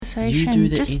conversation. You do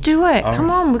the Just do it. All Come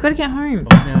right. on, we've got to get home.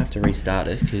 I now have to restart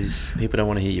it because people don't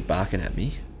want to hear you barking at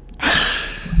me.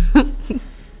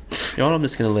 You know what? I'm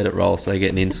just going to let it roll so they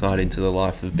get an insight into the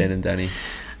life of Ben and Danny.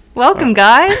 Welcome,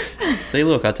 guys. See,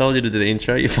 look, I told you to do the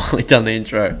intro. You've finally done the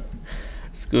intro.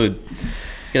 It's good.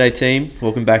 G'day, team.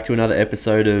 Welcome back to another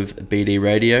episode of BD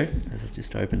Radio. As I've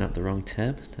just opened up the wrong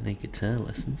tab. Don't need guitar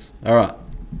lessons. All right.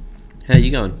 How are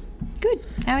you going? Good.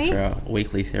 How are you? For our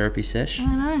weekly therapy sesh? I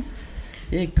don't know.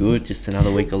 Yeah, good. Just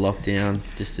another week of lockdown.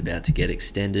 Just about to get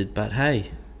extended. But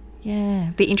hey.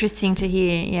 Yeah. Be interesting to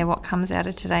hear, what comes out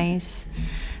of today's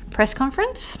press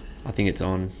conference. I think it's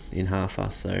on in half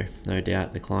us, so no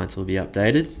doubt the clients will be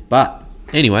updated. But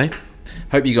anyway,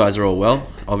 hope you guys are all well.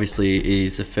 Obviously, it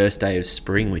is the first day of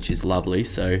spring, which is lovely,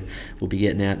 so we'll be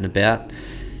getting out and about,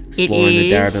 exploring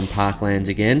the Darebin Parklands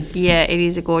again. Yeah, it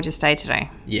is a gorgeous day today.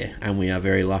 Yeah, and we are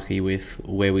very lucky with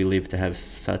where we live to have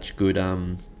such good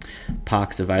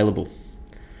parks available.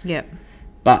 Yep.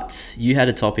 But you had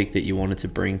a topic that you wanted to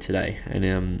bring today,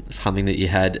 and something that you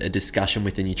had a discussion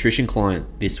with a nutrition client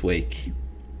this week.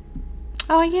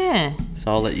 Oh, yeah.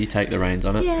 So I'll let you take the reins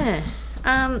on it. Yeah.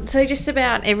 So just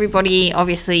about everybody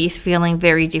obviously is feeling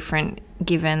very different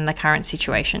given the current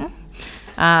situation.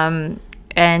 And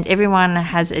everyone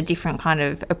has a different kind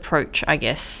of approach, I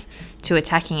guess, to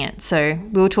attacking it. So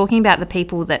we were talking about the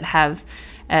people that have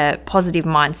a positive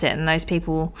mindset and those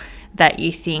people that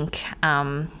you think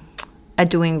are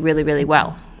doing really, really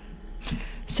well.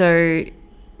 So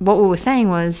what we were saying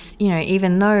was,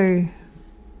 even though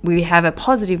we have a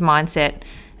positive mindset,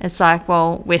 it's like,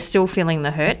 well, we're still feeling the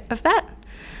hurt of that.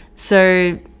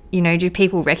 So, do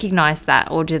people recognize that,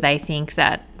 or do they think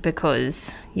that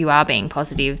because you are being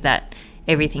positive that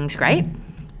everything's great?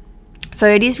 So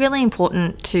it is really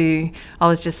important I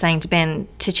was just saying to Ben,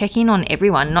 to check in on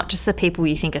everyone, not just the people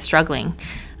you think are struggling,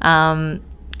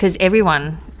 because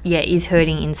everyone, is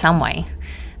hurting in some way.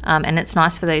 And it's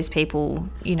nice for those people,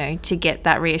 to get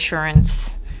that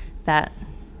reassurance that,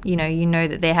 you know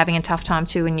that they're having a tough time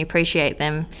too, and you appreciate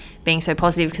them being so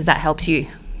positive because that helps you.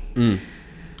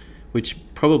 Which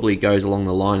probably goes along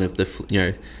the line of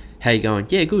how you going?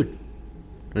 Yeah, good.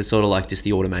 It's sort of like just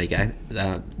the automatic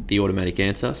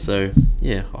answer. So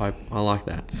yeah, I like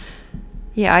that.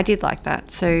 Yeah, I did like that.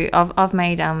 So I've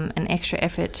made an extra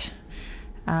effort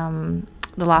the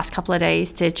last couple of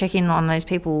days to check in on those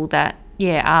people that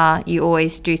you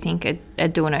always do think are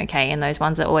doing okay, and those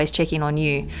ones that always check in on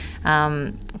you,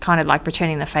 kind of like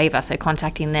returning the favour, so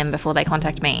contacting them before they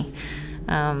contact me.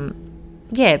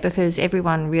 Because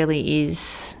everyone really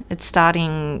it's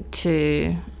starting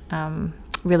to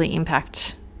really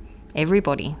impact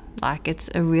everybody. Like, it's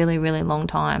a really, really long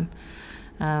time.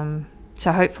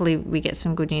 So hopefully we get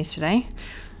some good news today,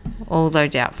 although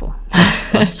doubtful.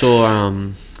 I saw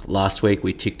last week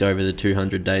we ticked over the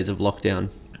 200 days of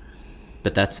lockdown.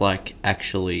 But that's like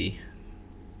actually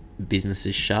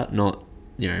businesses shut, not,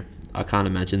 I can't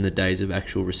imagine the days of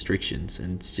actual restrictions,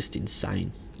 and it's just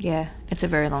insane. Yeah, it's a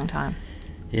very long time.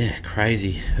 Yeah,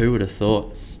 crazy. Who would have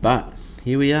thought? But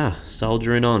here we are,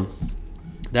 soldiering on.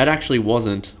 That actually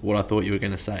wasn't what I thought you were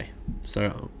going to say.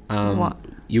 So what?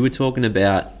 You were talking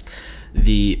about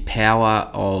the power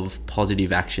of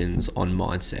positive actions on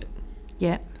mindset.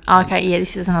 Yeah. Oh, okay, yeah,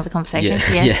 this is another conversation.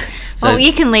 Yeah, Yes. yeah. So,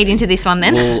 you can lead into this one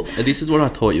then. Well, this is what I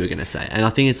thought you were going to say. And I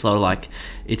think it's sort of like,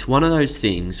 it's one of those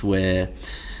things where,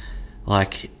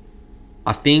 like,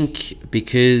 I think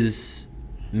because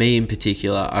me in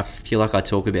particular, I feel like I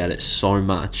talk about it so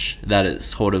much that it's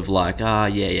sort of like,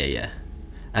 yeah.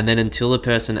 And then until the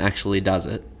person actually does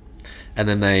it, and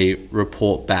then they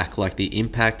report back like the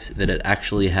impact that it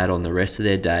actually had on the rest of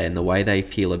their day and the way they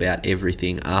feel about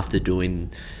everything after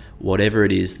doing whatever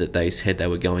it is that they said they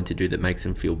were going to do that makes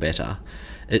them feel better.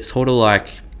 It's sort of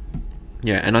like,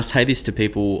 and I say this to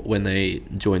people when they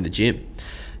join the gym.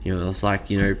 It's like,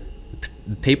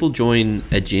 people join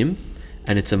a gym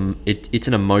and it's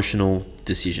an emotional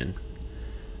decision.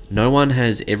 No one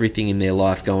has everything in their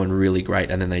life going really great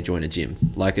and then they join a gym.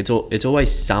 Like, it's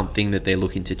always something that they're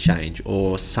looking to change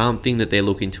or something that they're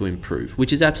looking to improve,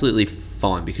 which is absolutely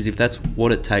fine, because if that's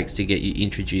what it takes to get you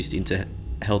introduced into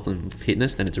health and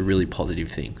fitness, then it's a really positive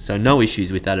thing. So no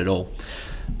issues with that at all.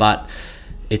 But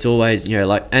it's always,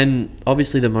 and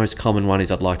obviously the most common one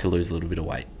is I'd like to lose a little bit of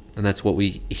weight. And that's what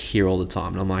we hear all the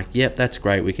time. And I'm like, yep, that's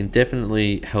great. We can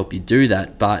definitely help you do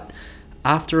that. But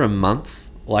after a month,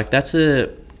 like,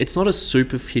 it's not a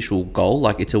superficial goal.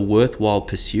 Like, it's a worthwhile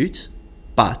pursuit,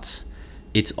 but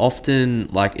it's often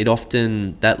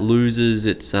that loses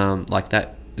its,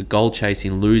 that goal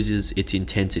chasing loses its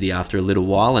intensity after a little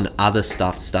while, and other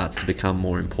stuff starts to become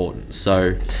more important.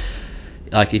 So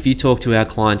like if you talk to our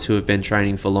clients who have been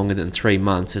training for longer than 3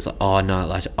 months, it's like, oh no,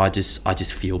 like I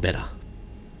just feel better.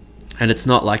 And it's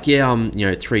not like, yeah, I'm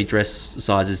 3 dress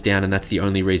sizes down and that's the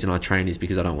only reason I train is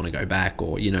because I don't want to go back,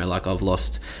 or like I've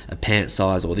lost a pant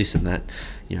size or this and that.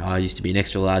 I used to be an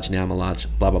extra large, now I'm a large,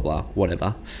 blah blah blah,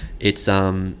 whatever. It's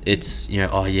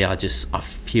oh yeah, I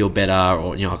feel better,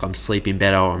 or like I'm sleeping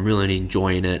better, or I'm really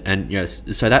enjoying it. And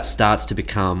so that starts to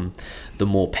become the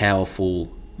more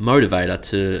powerful motivator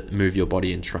to move your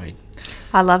body and train.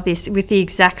 I love this with the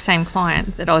exact same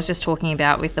client that I was just talking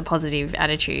about with the positive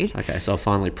attitude. Okay, so I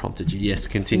finally prompted you. Yes,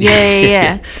 continue.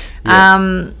 Yeah.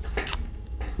 Yeah.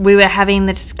 We were having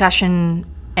the discussion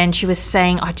and she was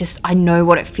saying, I know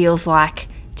what it feels like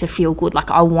to feel good. Like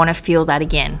I want to feel that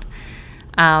again.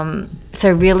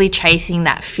 So really chasing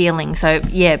that feeling. So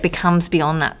yeah, it becomes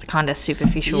beyond that kind of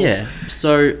superficial. Yeah.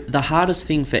 So the hardest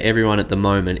thing for everyone at the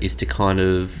moment is to kind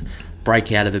of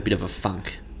break out of a bit of a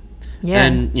funk. Yeah.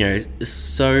 And,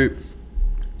 so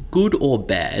good or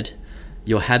bad,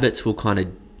 your habits will kind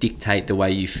of dictate the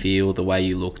way you feel, the way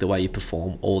you look, the way you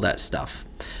perform, all that stuff.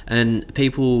 And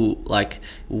people,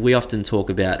 we often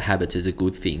talk about habits as a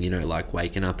good thing, like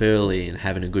waking up early and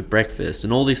having a good breakfast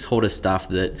and all this sort of stuff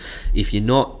that if you're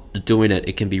not doing it,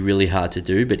 it can be really hard to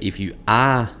do. But if you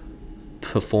are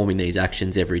performing these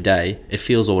actions every day, it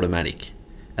feels automatic.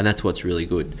 And that's what's really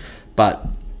good. But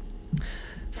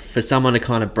for someone to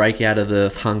kind of break out of the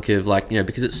funk of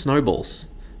because it snowballs,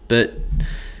 but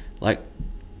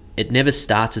it never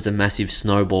starts as a massive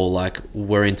snowball, like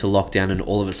we're into lockdown and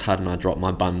all of a sudden I drop my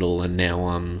bundle and now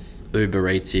I'm Uber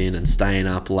Eating and staying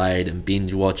up late and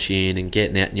binge watching and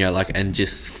getting out, and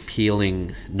just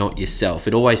feeling not yourself.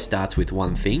 It always starts with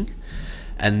one thing.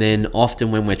 And then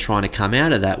often when we're trying to come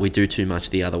out of that, we do too much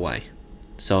the other way.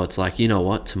 So it's like, you know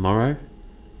what, tomorrow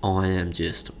I am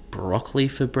just broccoli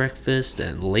for breakfast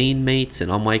and lean meats, and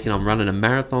I'm running a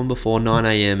marathon before 9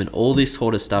 a.m. and all this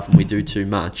sort of stuff, and we do too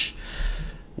much.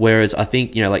 Whereas I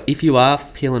think, if you are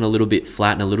feeling a little bit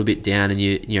flat and a little bit down and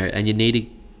and you need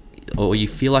to, or you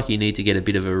feel like you need to get a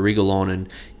bit of a wriggle on and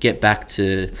get back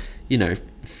to,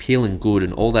 feeling good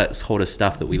and all that sort of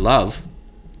stuff that we love,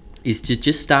 is to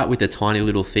just start with a tiny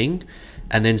little thing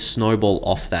and then snowball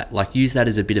off that. Use that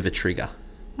as a bit of a trigger.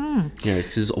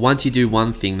 Because once you do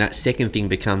one thing, that second thing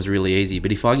becomes really easy.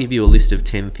 But if I give you a list of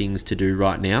 10 things to do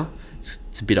right now,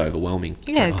 it's a bit overwhelming.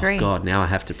 Yeah, agree. Oh God, now I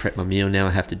have to prep my meal. Now I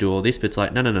have to do all this. But it's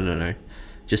like, no.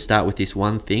 Just start with this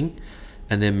one thing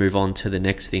and then move on to the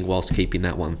next thing whilst keeping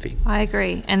that one thing. I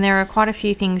agree. And there are quite a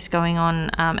few things going on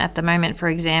at the moment. For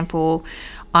example,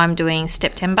 I'm doing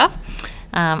September.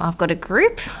 I've got a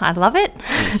group. I love it.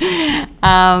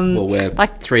 Well, we're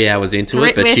 3 hours into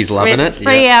it, but she's loving it.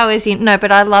 3 hours in. No,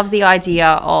 but I love the idea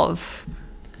of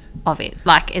it.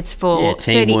 It's for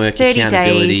teamwork, 30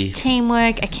 accountability. days.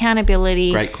 Teamwork,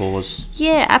 accountability. Great cause.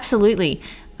 Yeah, absolutely.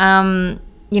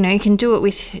 You can do it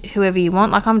with whoever you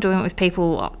want. I'm doing it with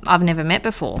people I've never met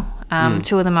before.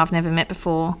 2 of them I've never met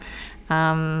before.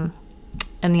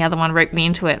 And the other one roped me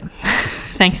into it.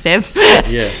 Thanks, Deb.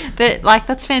 Yeah. But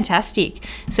that's fantastic.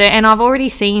 So, and I've already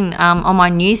seen on my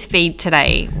news feed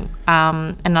today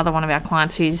another one of our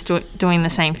clients who's doing the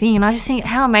same thing, and I just think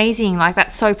how amazing.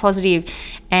 That's so positive,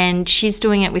 and she's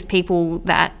doing it with people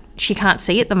that she can't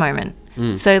see at the moment.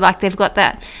 So they've got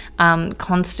that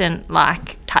constant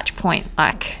touch point.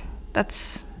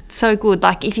 That's so good.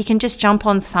 If you can just jump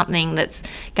on something that's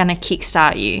going to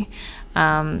kickstart you.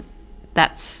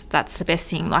 That's the best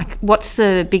thing. What's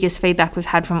the biggest feedback we've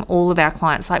had from all of our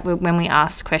clients? When we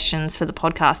ask questions for the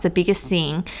podcast, the biggest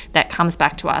thing that comes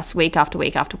back to us week after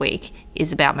week after week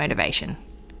is about motivation.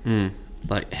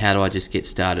 How do I just get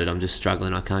started? I'm just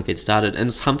struggling. I can't get started.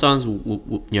 And sometimes,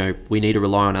 we need to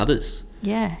rely on others.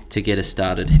 Yeah. To get us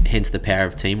started, hence the power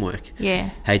of teamwork.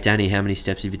 Yeah. Hey, Danny, how many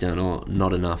steps have you done? Oh,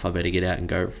 not enough. I better get out and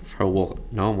go for a walk.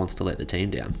 No one wants to let the team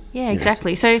down. Yeah,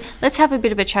 exactly. So let's have a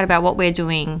bit of a chat about what we're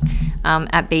doing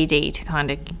at BD to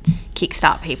kind of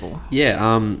kickstart people.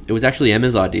 Yeah, it was actually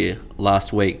Emma's idea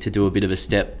last week to do a bit of a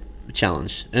step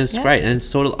challenge, and it's great. And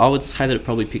it's I would say that it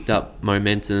probably picked up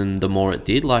momentum the more it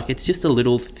did. It's just a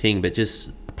little thing, but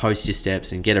just post your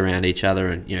steps and get around each other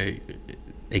and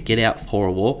get out for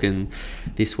a walk. And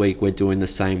this week we're doing the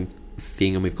same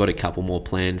thing, and we've got a couple more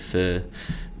planned for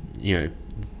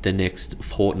the next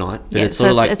fortnight. But it's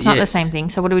it's not the same thing.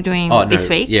 So what are we doing this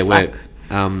week? Yeah, we're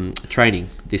training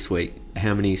this week.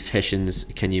 How many sessions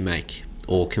can you make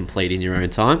or complete in your own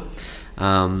time?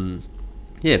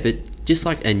 But just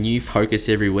a new focus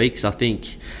every week, because I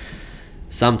think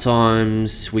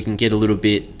sometimes we can get a little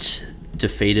bit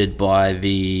defeated by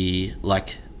the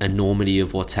enormity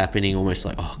of what's happening, almost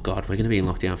oh God, we're going to be in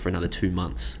lockdown for another 2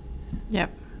 months.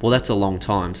 Yep. well, that's a long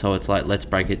time. So it's like, let's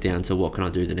break it down to what can I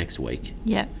do the next week?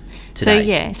 Yeah.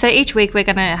 Today. So each week we're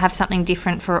going to have something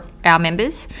different for our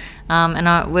members,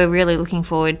 and we're really looking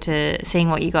forward to seeing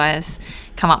what you guys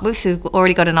come up with. So we've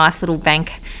already got a nice little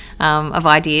bank of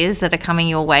ideas that are coming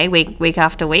your way week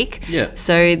after week. Yeah.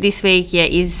 So this week,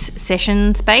 is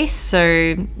sessions based.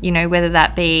 So, whether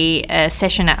that be a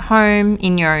session at home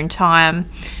in your own time,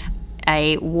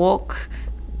 a walk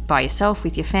by yourself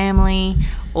with your family,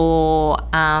 or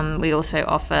we also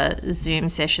offer Zoom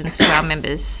sessions to our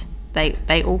members.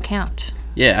 They all count.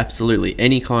 Yeah, absolutely.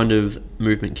 Any kind of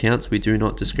movement counts. We do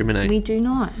not discriminate. We do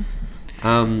not.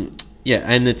 Yeah,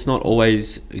 and it's not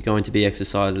always going to be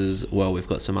exercises. Well, we've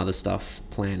got some other stuff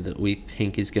planned that we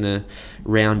think is going to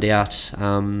round out,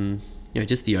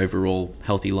 just the overall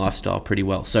healthy lifestyle pretty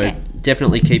well. So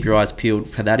definitely keep your eyes peeled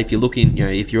for that. If you're looking,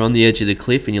 if you're on the edge of the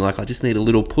cliff and you're like, I just need a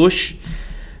little push,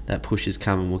 that push is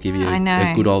coming. We'll give you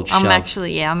a good old shove.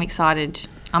 I'm excited.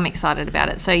 I'm excited about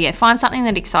it. So find something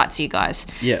that excites you guys.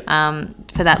 Yeah.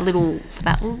 For that little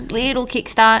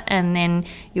kickstart, and then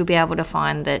you'll be able to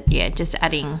find that just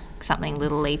adding something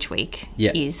little each week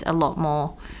is a lot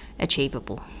more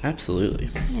achievable. Absolutely.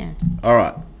 Yeah. All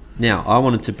right. Now I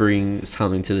wanted to bring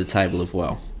something to the table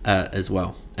as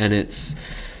well, and it's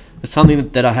something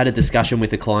that I had a discussion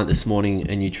with a client this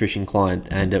morning, a nutrition client,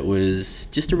 and it was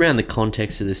just around the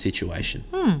context of the situation.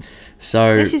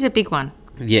 So this is a big one.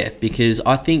 Yeah, because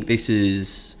I think this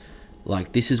is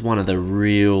one of the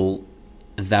really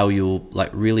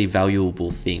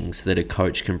valuable things that a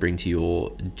coach can bring to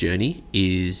your journey,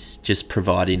 is just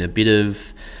providing a bit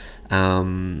of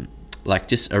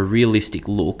just a realistic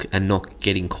look and not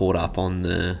getting caught up on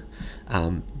the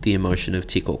emotion of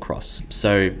tick or cross.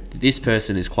 So this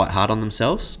person is quite hard on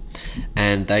themselves,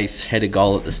 and they had a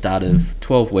goal at the start of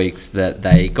 12 weeks that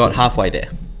they got halfway there.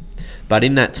 But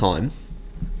in that time,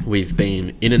 we've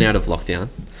been in and out of lockdown.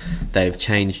 They've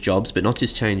changed jobs, but not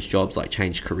just changed jobs, like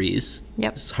changed careers.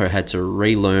 Yep. So had to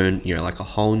relearn, a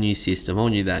whole new system,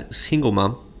 that single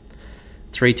mum,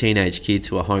 3 teenage kids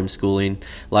who are homeschooling.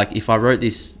 Like, if I wrote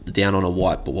this down on a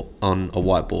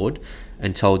whiteboard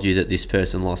and told you that this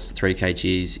person lost 3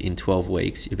 kgs in 12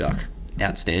 weeks, you'd be like,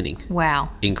 outstanding. Wow.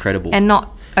 Incredible. And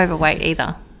not overweight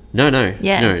either. No.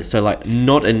 Yeah. No. So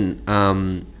not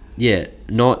a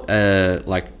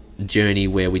journey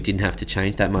where we didn't have to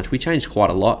change that much. We changed quite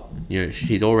a lot.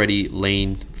 She's already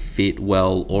lean, fit,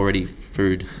 well, already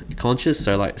food conscious.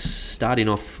 So starting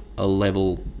off a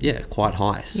level, quite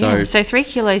high. So 3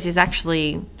 kilos is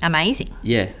actually amazing.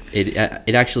 Yeah,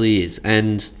 it actually is,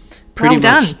 and pretty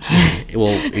well much. Done.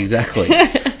 Well, exactly.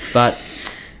 But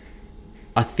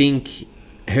I think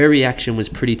her reaction was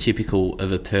pretty typical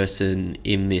of a person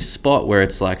in this spot where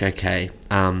it's like, okay,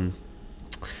 I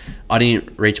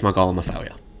didn't reach my goal, I'm a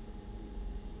failure.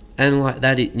 And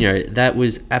that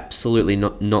was absolutely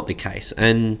not the case.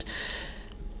 And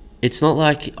it's not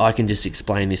like I can just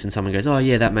explain this and someone goes, oh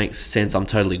yeah, that makes sense, I'm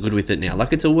totally good with it now.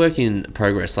 It's a work in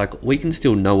progress. We can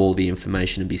still know all the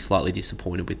information and be slightly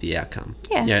disappointed with the outcome.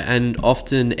 Yeah. And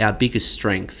often our biggest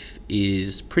strength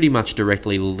is pretty much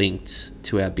directly linked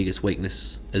to our biggest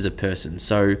weakness as a person.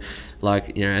 So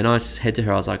and I said to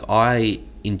her, I was like, I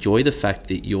enjoy the fact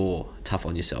that you're tough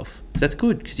on yourself, because that's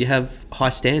good, because you have high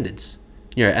standards.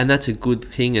 And that's a good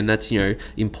thing, and that's,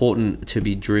 important to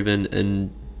be driven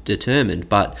and determined.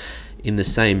 But in the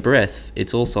same breath,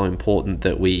 it's also important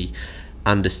that we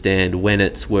understand when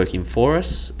it's working for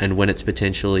us and when it's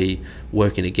potentially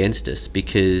working against us.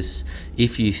 Because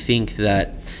if you think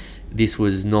that this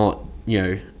was not,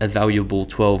 a valuable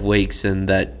 12 weeks and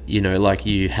that,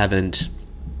 you haven't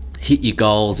hit your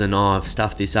goals and I've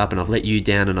stuffed this up and I've let you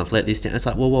down and I've let this down. It's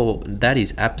like, well, that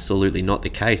is absolutely not the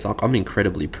case. I'm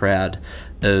incredibly proud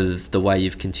of the way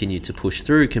you've continued to push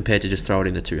through compared to just throw it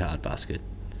in the too hard basket.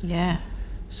 Yeah.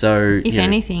 So if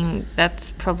anything,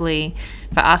 that's probably,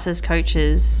 for us as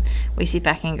coaches, we sit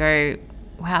back and go,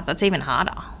 wow, that's even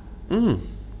harder.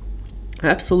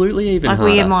 Absolutely even harder.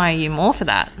 We admire you more for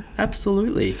that.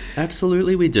 Absolutely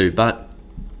we do. But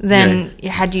then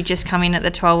had you just come in at the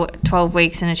 12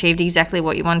 weeks and achieved exactly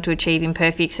what you wanted to achieve in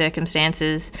perfect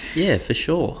circumstances. Yeah, for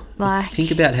sure. Think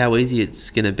about how easy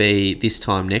it's going to be this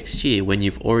time next year when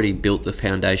you've already built the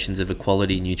foundations of a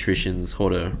quality nutrition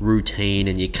sort of routine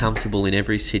and you're comfortable in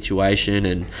every situation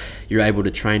and you're able to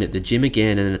train at the gym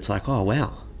again, and it's like, oh,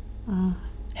 wow.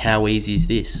 How easy is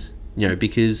this?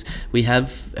 Because we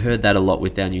have heard that a lot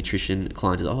with our nutrition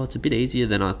clients. Oh, it's a bit easier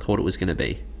than I thought it was going to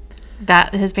be.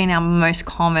 That has been our most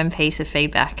common piece of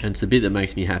feedback. And it's the bit that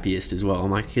makes me happiest as well.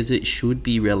 I'm like, because it should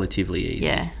be relatively easy.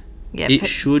 Yeah. It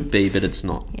should be, but it's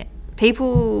not. Yeah.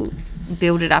 People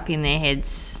build it up in their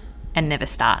heads and never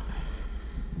start.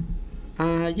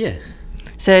 Yeah.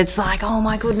 So it's like, oh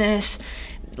my goodness,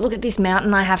 look at this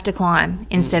mountain I have to climb,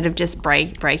 instead of just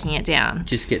breaking it down.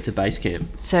 Just get to base camp.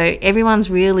 So everyone's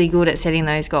really good at setting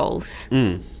those goals,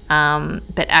 but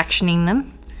actioning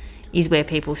them is where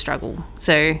people struggle.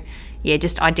 So yeah,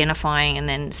 just identifying and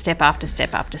then step after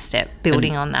step after step,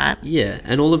 building on that. Yeah,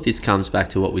 and all of this comes back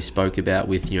to what we spoke about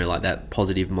with, like that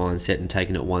positive mindset and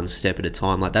taking it one step at a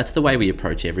time. Like that's the way we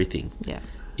approach everything. Yeah.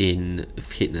 In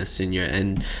fitness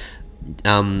and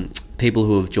people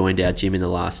who have joined our gym in the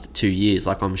last 2 years,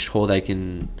 like I'm sure they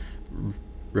can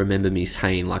remember me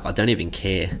saying, like, I don't even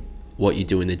care what you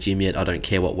do in the gym yet. I don't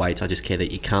care what weights. I just care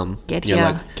that you come. Get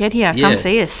here. Come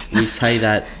see us. We say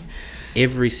that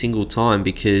every single time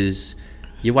because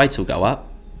your weights will go up.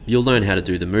 You'll learn how to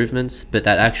do the movements, but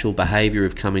that actual behavior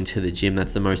of coming to the gym,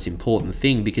 that's the most important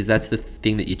thing, because that's the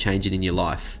thing that you're changing in your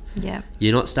life. Yeah.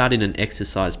 You're not starting an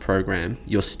exercise program.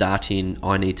 You're starting,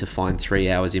 I need to find 3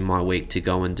 hours in my week to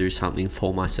go and do something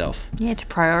for myself. Yeah, to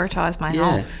prioritize my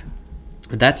health.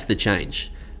 That's the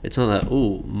change. It's not that,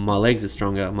 oh, my legs are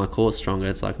stronger, my core's stronger.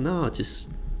 It's like, no,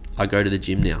 I go to the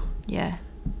gym now. Yeah.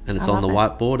 And it's on the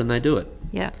whiteboard and they do it.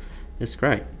 Yeah. It's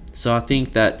great. So I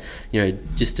think that,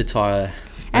 just to tie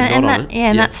a knot on it. Yeah,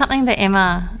 and that's something that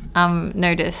Emma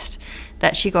noticed,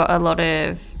 that she got a lot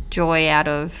of joy out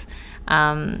of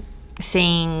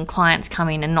seeing clients come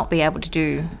in and not be able to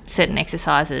do certain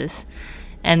exercises.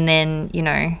 And then,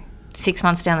 6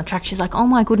 months down the track, she's like, oh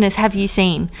my goodness, have you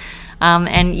seen?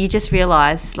 And you just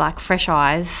realise, like, fresh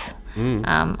eyes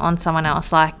on someone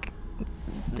else. Like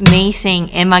me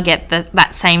seeing Emma get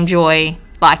that same joy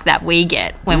like that we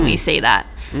get when we see that.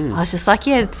 I was just like,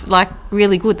 yeah, it's like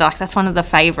really good. Like that's one of my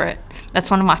favourite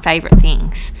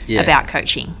things about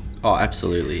coaching. Oh,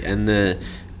 absolutely. And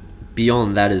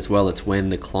beyond that as well, it's when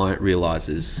the client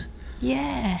realises.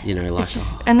 Yeah. Like, it's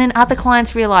just, and then other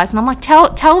clients realise, and I'm like,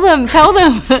 tell them.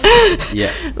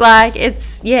 Yeah. Like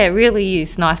it really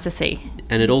is nice to see.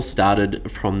 And it all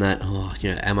started from that,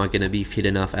 am I going to be fit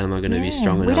enough? Am I going to be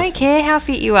strong enough? We don't care how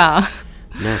fit you are.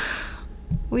 No.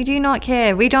 We do not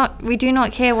care. We do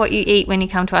not care what you eat when you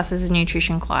come to us as a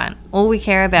nutrition client. All we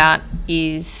care about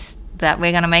is that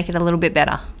we're going to make it a little bit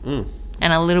better and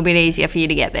a little bit easier for you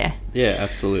to get there. Yeah,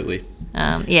 absolutely.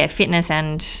 Fitness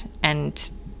and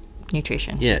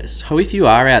nutrition. Yes. So if you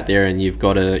are out there and you've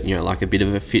got like a bit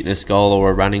of a fitness goal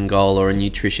or a running goal or a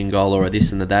nutrition goal or a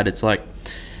this and a that, it's like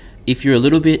if you're a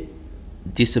little bit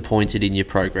disappointed in your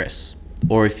progress,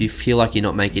 or if you feel like you're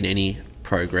not making any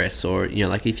progress, or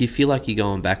like if you feel like you're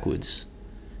going backwards,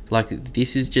 like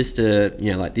this is just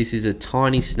this is a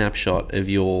tiny snapshot of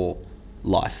your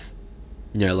life.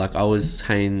 Like I was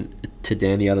saying to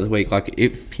Dan the other week, like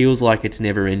it feels like it's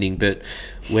never ending, but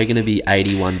we're going to be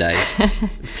 80 one day.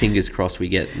 Fingers crossed we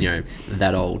get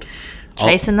that old.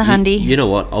 Chasing the hundy. You know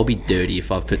what? I'll be dirty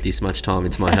if I've put this much time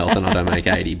into my health and I don't make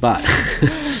 80. But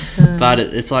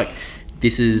it's like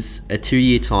this is a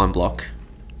 2-year time block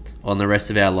on the rest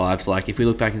of our lives. Like if we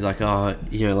look back and it's like,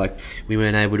 like we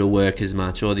weren't able to work as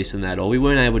much or this and that, or we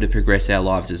weren't able to progress our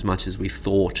lives as much as we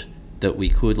thought that we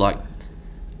could, like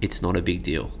it's not a big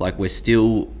deal. Like we're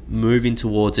still moving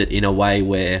towards it in a way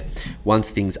where once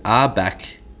things are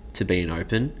back to being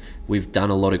open, we've done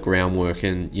a lot of groundwork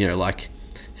and like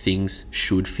things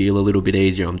should feel a little bit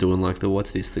easier. I'm doing like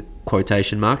the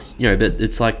quotation marks, but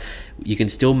it's like you can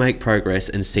still make progress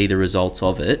and see the results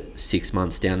of it 6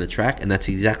 months down the track. And that's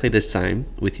exactly the same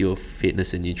with your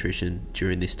fitness and nutrition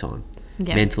during this time.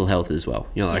 Yep. Mental health as well.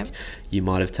 You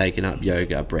might have taken up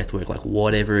yoga, breath work, like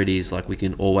whatever it is, like we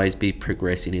can always be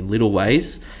progressing in little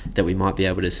ways that we might be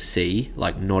able to see,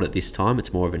 like not at this time.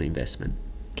 It's more of an investment.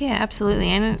 Yeah, absolutely.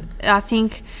 And I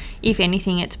think, if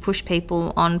anything, it's pushed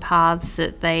people on paths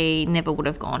that they never would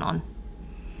have gone on.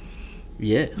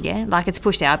 Yeah. Yeah, like it's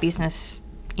pushed our business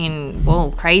in,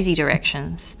 crazy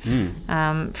directions.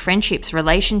 Friendships,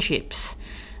 relationships.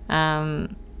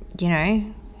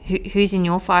 Who's in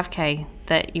your 5K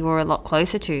that you were a lot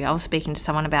closer to? I was speaking to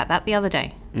someone about that the other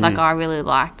day. Like, I really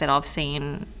like that I've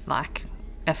seen, like,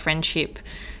 a friendship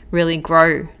really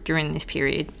grow during this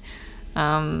period.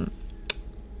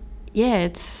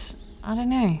 It's, I don't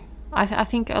know. I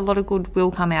think a lot of good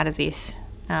will come out of this.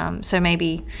 So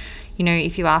maybe,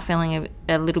 if you are feeling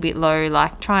a little bit low,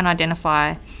 like try and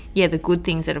identify, the good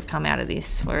things that have come out of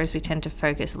this, whereas we tend to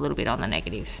focus a little bit on the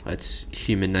negative. It's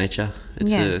human nature.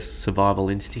 It's a survival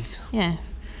instinct. Yeah.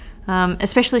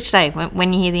 Especially today,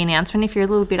 when you hear the announcement, if you're a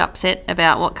little bit upset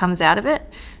about what comes out of it,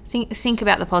 think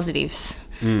about the positives.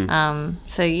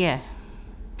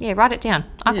 Write it down.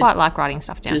 I quite like writing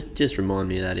stuff down. Just remind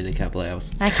me of that in a couple of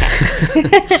hours.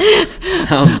 Okay.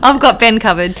 I've got Ben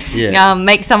covered. Yeah.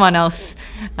 Make someone else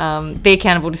be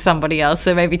accountable to somebody else.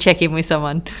 So maybe check in with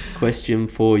someone. Question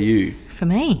for you. For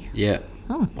me? Yeah.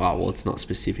 Oh. Well, it's not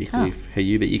specifically for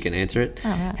you, but you can answer it. Oh,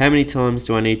 right. How many times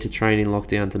do I need to train in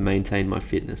lockdown to maintain my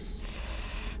fitness?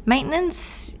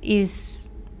 Maintenance is,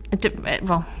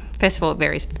 well, first of all, it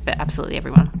varies for absolutely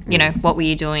everyone. You know, what were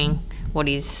you doing? What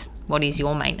is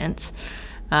your maintenance?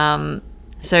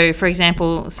 So, for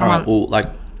example, someone... All right, well, like,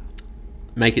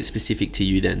 make it specific to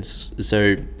you then.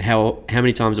 So how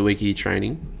many times a week are you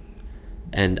training?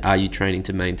 And are you training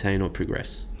to maintain or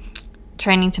progress?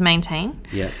 Training to maintain.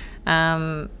 Yeah.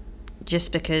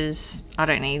 Just because I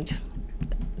don't need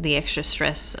the extra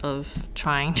stress of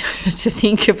trying to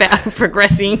think about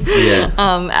progressing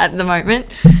at the moment.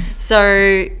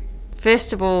 So,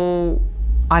 first of all,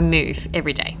 I move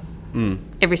every day.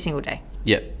 Every single day.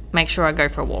 Yep. Make sure I go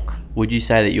for a walk. Would you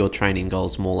say that your training goal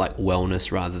is more like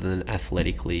wellness rather than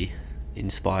athletically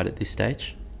inspired at this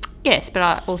stage? Yes, but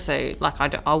I also, like,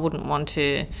 I wouldn't want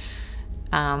to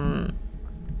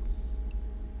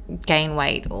gain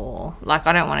weight, or, like,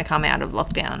 I don't want to come out of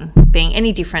lockdown being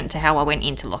any different to how I went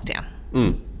into lockdown.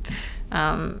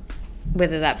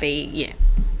 Whether that be,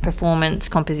 performance,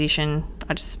 composition,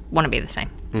 I just want to be the same.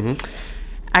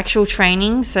 Actual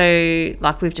training, so,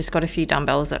 like, we've just got a few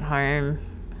dumbbells at home,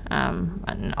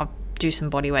 and I'll do some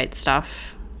body weight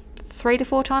stuff 3 to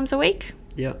 4 times a week.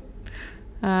 Yeah.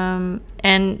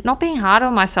 And not being hard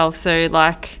on myself. So,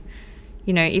 like,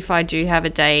 you know, if I do have a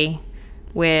day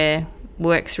where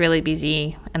work's really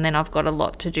busy and then I've got a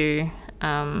lot to do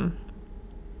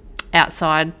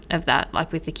outside of that,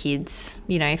 like with the kids,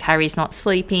 you know, if Harry's not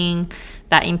sleeping,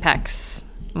 that impacts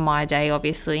my day,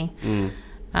 obviously.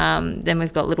 Then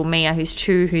we've got little Mia, who's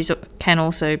 2, who can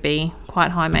also be quite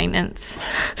high maintenance.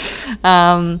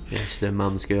 Yeah, she's her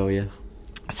mum's girl, yeah.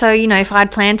 So, you know, if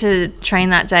I'd planned to train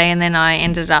that day and then I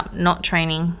ended up not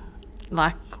training,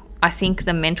 like, I think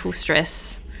the mental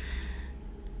stress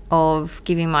of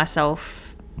giving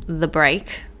myself the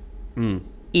break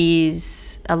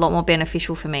is a lot more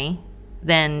beneficial for me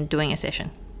than doing a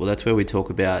session. Well, that's where we talk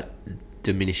about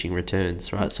diminishing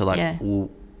returns, right? So, like,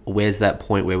 where's that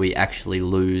point where we actually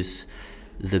lose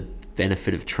the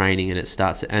benefit of training and it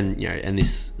starts, and, you know, and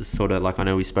this sort of, like, I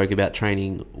know we spoke about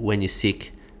training when you're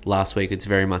sick last week, it's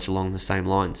very much along the same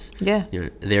lines. Yeah. You know,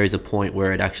 there is a point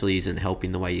where it actually isn't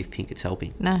helping the way you think it's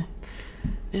helping. No.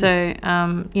 So,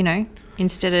 you know,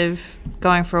 instead of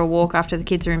going for a walk after the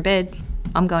kids are in bed,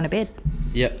 I'm going to bed.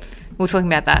 Yep. We were talking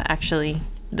about that actually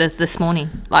this morning.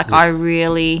 Like, I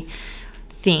really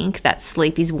think that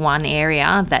sleep is one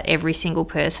area that every single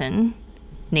person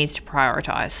needs to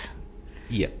prioritize.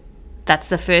 Yep. That's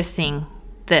the first thing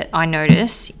that I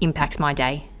notice impacts my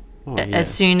day.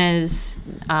 As soon as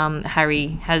Harry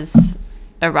has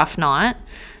a rough night,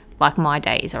 like, my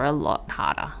days are a lot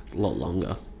harder. A lot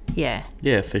longer. Yeah.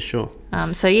 Yeah, for sure.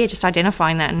 So, yeah, just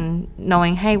identifying that and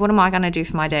knowing, hey, what am I going to do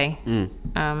for my day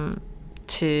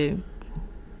to,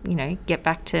 you know, get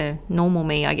back to normal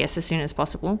me, I guess, as soon as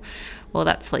possible. Well,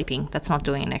 that's sleeping. That's not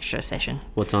doing an extra session.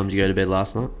 What time did you go to bed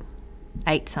last night?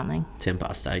 8 something. 10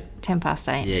 past 8. 10 past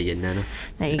 8. Yeah, your nana.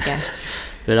 There you go.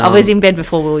 But, I was in bed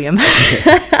before William. But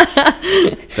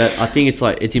I think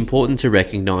it's important to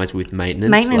recognise with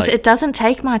maintenance. Maintenance, like, it doesn't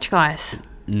take much, guys.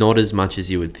 Not as much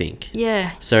as you would think.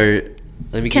 Yeah. So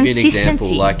let me give you an example.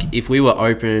 Consistency. Like, if we were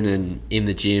open and in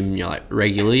the gym, you know, like,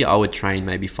 regularly, I would train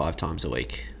maybe 5 times a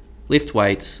week. Lift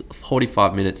weights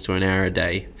 45 minutes to an hour a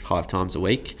day, 5 times a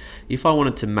week. If I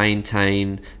wanted to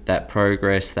maintain that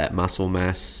progress, that muscle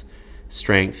mass,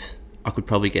 strength, I could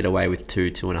probably get away with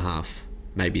 2, 2.5,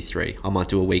 maybe 3. I might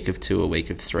do a week of 2, a week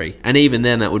of 3, and even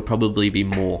then that would probably be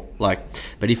more. Like,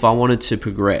 but if I wanted to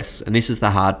progress, and this is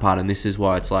the hard part, and this is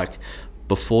why it's like,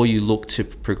 before you look to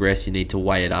progress, you need to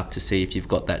weigh it up to see if you've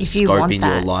got that scope in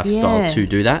your lifestyle to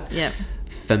do that. Yeah.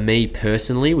 For me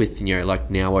personally, with, you know, like,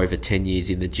 now over 10 years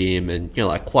in the gym and, you know,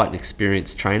 like, quite an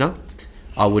experienced trainer,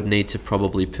 I would need to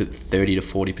probably put 30 to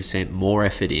 40% more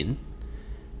effort in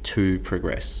to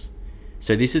progress.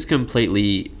 So this is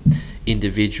completely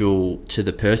individual to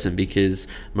the person, because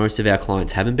most of our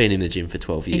clients haven't been in the gym for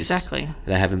 12 years. Exactly.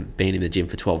 They haven't been in the gym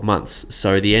for 12 months.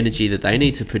 So the energy that they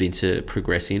need to put into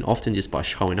progressing, often just by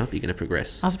showing up, you're going to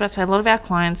progress. I was about to say, a lot of our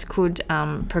clients could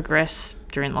progress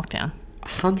during lockdown.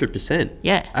 100%.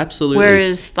 Yeah. Absolutely.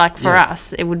 Whereas, like, for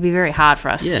us, it would be very hard for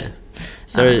us. Yeah.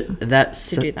 So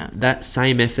to do that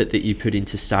same effort that you put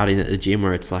into starting at the gym,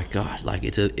 where it's like, God, like,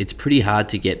 it's pretty hard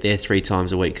to get there 3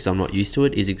 times a week because I'm not used to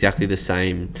it, is exactly the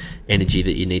same energy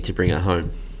that you need to bring at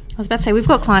home. I was about to say, we've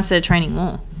got clients that are training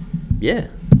more. Yeah.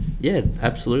 Yeah,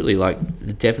 absolutely.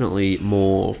 Like, definitely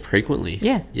more frequently.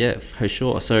 Yeah. Yeah, for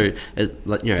sure. So,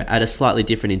 like, you know, at a slightly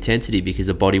different intensity, because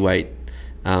a body weight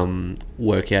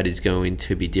workout is going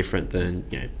to be different than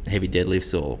heavy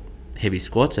deadlifts or heavy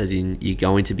squats, as in you're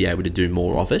going to be able to do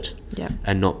more of it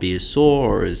and not be as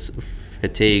sore or as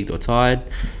fatigued or tired.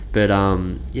 But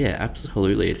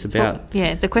absolutely, it's about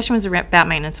the question was about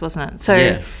maintenance, wasn't it?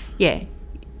 So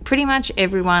pretty much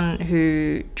everyone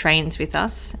who trains with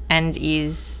us and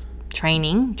is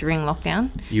training during lockdown,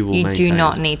 you do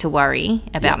not need to worry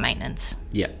about maintenance.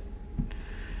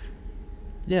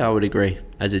 I would agree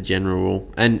as a general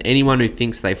rule. And anyone who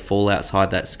thinks they fall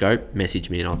outside that scope, message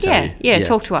me and I'll tell you.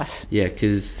 Talk to us.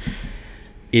 Because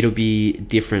it'll be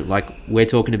different. Like, we're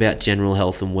talking about general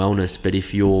health and wellness, but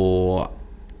if you're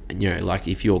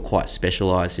if you're quite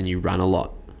specialized and you run a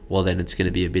lot, well, then it's going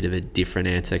to be a bit of a different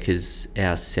answer, because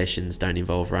our sessions don't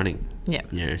involve running.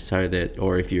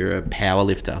 Or if you're a power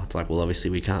lifter, it's like, well, obviously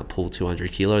we can't pull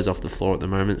 200 kilos off the floor at the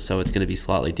moment, so it's going to be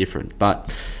slightly different.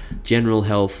 But general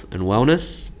health and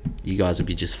wellness, you guys will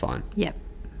be just fine.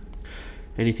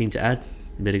 Anything to add?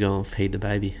 Better go and feed the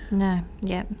baby. No.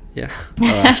 Yeah.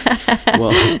 All right.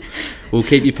 Well, we'll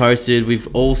keep you posted.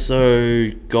 We've also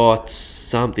got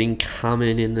something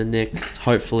coming in the next,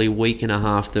 hopefully, week and a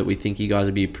half that we think you guys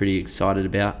will be pretty excited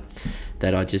about,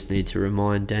 that I just need to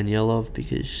remind Danielle of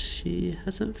because she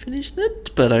hasn't finished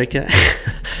it. But okay.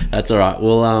 That's all right.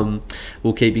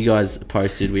 We'll keep you guys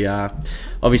posted. We are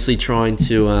obviously trying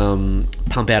to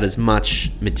pump out as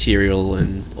much material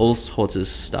and all sorts of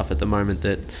stuff at the moment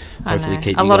that hopefully keep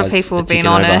you guys a lot of people have been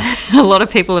on it. A lot of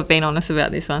people have been honest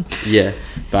about this one. Yeah,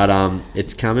 but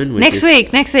it's coming. Next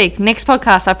week, next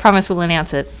podcast. I promise we'll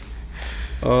announce it.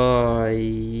 That'd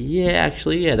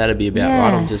be about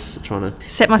right. I'm just trying to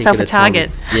set myself a target.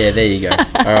 Yeah, there you go.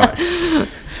 All right.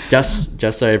 Just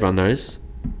so everyone knows,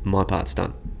 my part's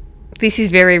done. This is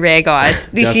very rare, guys.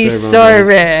 This is so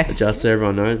rare. Just so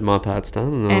everyone knows, my part's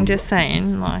done. And just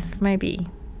saying, like, maybe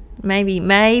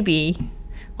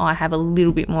I have a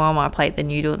little bit more on my plate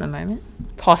than you do at the moment.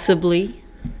 Possibly.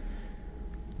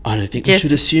 I don't think we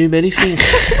should assume anything.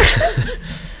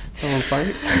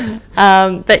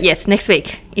 But yes, next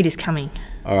week it is coming.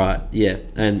 All right, yeah,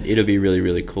 and it'll be really,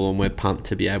 really cool, and we're pumped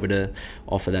to be able to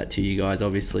offer that to you guys,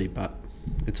 obviously, but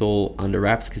it's all under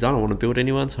wraps because I don't want to build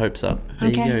anyone's hopes up. There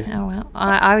you go. Oh well,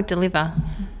 I would deliver.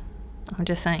 I'm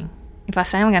just saying, if I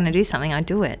say I'm going to do something, I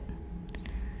do it.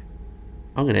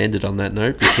 I'm going to end it on that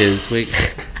note because we.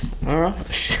 All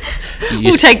right.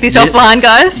 We'll take this offline,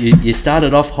 guys. You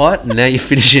started off hot and now you're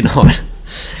finishing hot.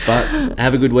 But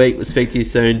have a good week. We'll speak to you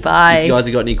soon. Bye. If you guys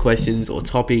have got any questions or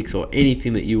topics or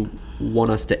anything that you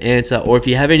want us to answer, or if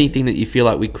you have anything that you feel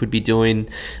like we could be doing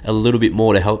a little bit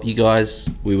more to help you guys,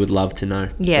 we would love to know.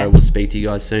 So we'll speak to you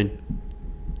guys soon.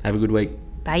 Have a good week.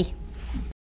 Bye.